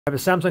I have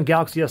a Samsung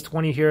Galaxy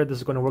S20 here. This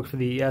is going to work for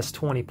the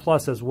S20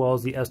 Plus as well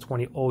as the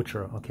S20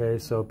 Ultra. Okay,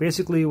 so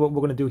basically what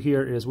we're going to do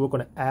here is we're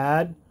going to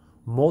add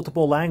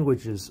multiple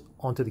languages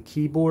onto the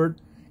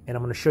keyboard, and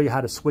I'm going to show you how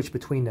to switch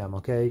between them.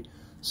 Okay,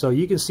 so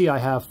you can see I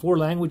have 4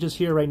 languages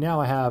here right now.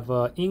 I have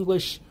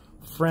English,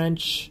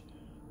 French,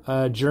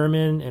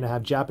 German, and I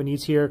have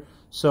Japanese here.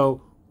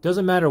 So it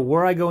doesn't matter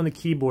where I go in the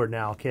keyboard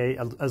now. Okay,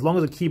 as long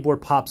as the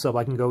keyboard pops up,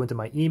 I can go into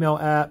my email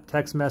app,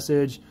 text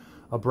message,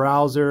 a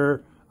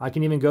browser. I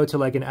can even go to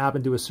like an app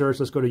and do a search.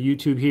 Let's go to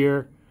YouTube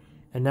here.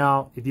 And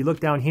now if you look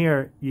down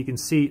here, you can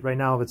see right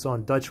now it's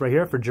on Dutch right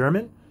here for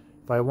German.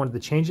 If I wanted to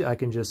change it, I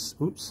can just,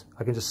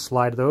 I can just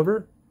slide it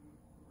over.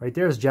 Right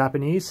there is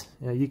Japanese.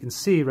 You can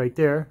see right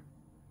there.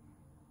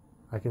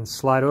 I can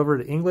slide over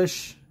to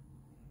English,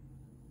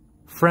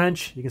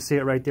 French. You can see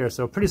it right there.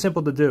 So pretty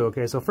simple to do.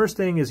 Okay, so first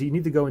thing is you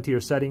need to go into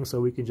your settings.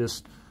 So we can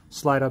just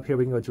slide up here.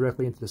 We can go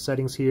directly into the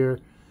settings here.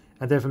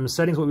 And then from the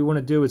settings, what we want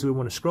to do is we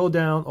want to scroll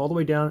down all the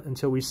way down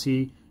until we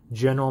see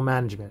General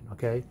Management.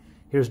 Okay,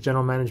 here's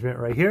General Management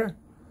right here.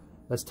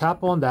 Let's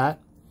tap on that.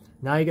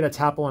 Now you're going to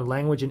tap on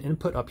Language and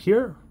Input up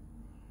here.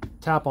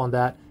 Tap on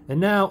that.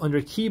 And now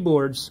under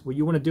Keyboards, what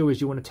you want to do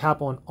is you want to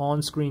tap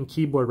on-screen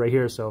keyboard right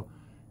here. So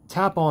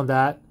tap on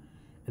that.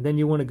 And then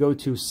you want to go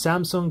to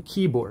Samsung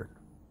Keyboard.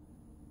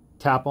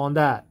 Tap on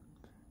that.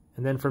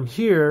 And then from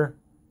here,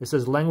 it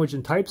says Language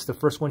and Types, the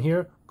first one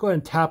here. Go ahead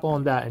and tap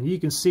on that. And you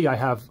can see I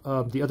have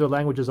the other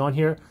languages on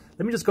here.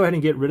 Let me just go ahead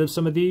and get rid of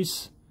some of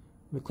these.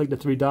 Let me click the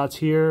 3 dots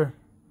here.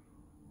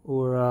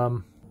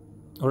 Or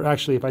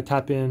actually, if I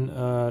tap in,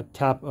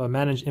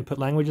 Manage Input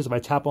Languages, if I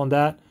tap on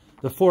that,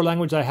 the 4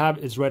 languages I have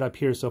is right up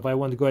here. So if I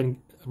want to go ahead and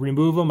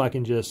remove them, I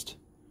can just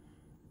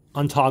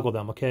untoggle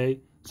them,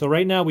 okay? So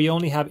right now, we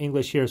only have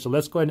English here. So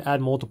let's go ahead and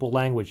add multiple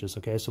languages,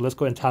 okay? So let's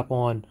go ahead and tap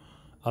on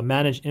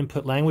Manage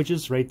Input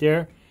Languages right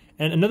there.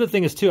 And another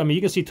thing is too, I mean,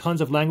 you can see tons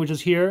of languages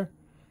here.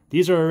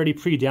 These are already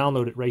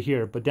pre-downloaded right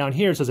here. But down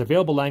here, it says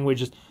available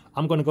languages.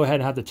 I'm going to go ahead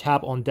and have to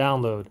tap on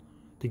download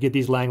to get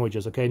these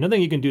languages, okay? Another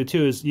thing you can do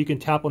too is you can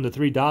tap on the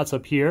 3 dots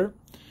up here,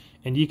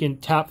 and you can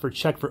tap for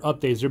check for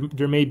updates.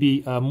 There may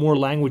be more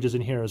languages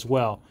in here as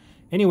well.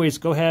 Anyways,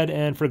 go ahead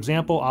and, for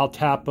example, I'll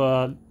tap,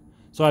 so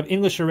I have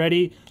English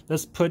already.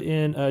 Let's put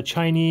in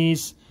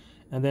Chinese,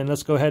 and then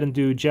let's go ahead and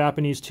do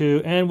Japanese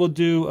too. And we'll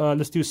do,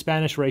 let's do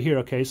Spanish right here,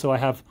 okay? So I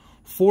have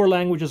 4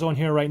 languages on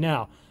here right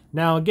now.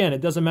 Now, again,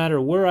 it doesn't matter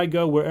where I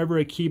go, wherever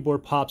a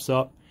keyboard pops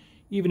up.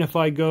 Even if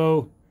I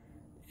go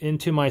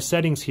into my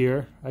settings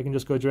here, I can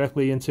just go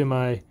directly into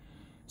my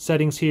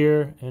settings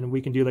here, and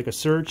we can do like a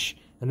search,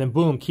 and then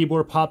boom,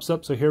 keyboard pops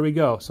up. So here we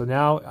go. So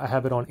now I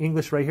have it on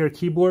English right here,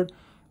 keyboard.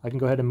 I can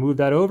go ahead and move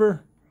that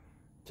over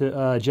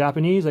to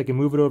Japanese. I can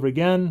move it over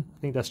again.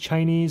 I think that's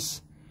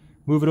Chinese.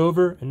 Move it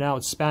over, and now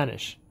it's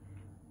Spanish.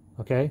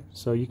 Okay,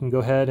 so you can go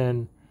ahead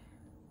and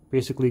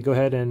basically go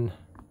ahead and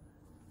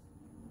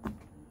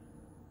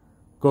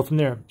go from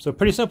there. So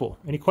pretty simple.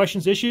 Any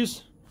questions,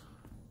 issues?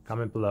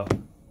 Comment below.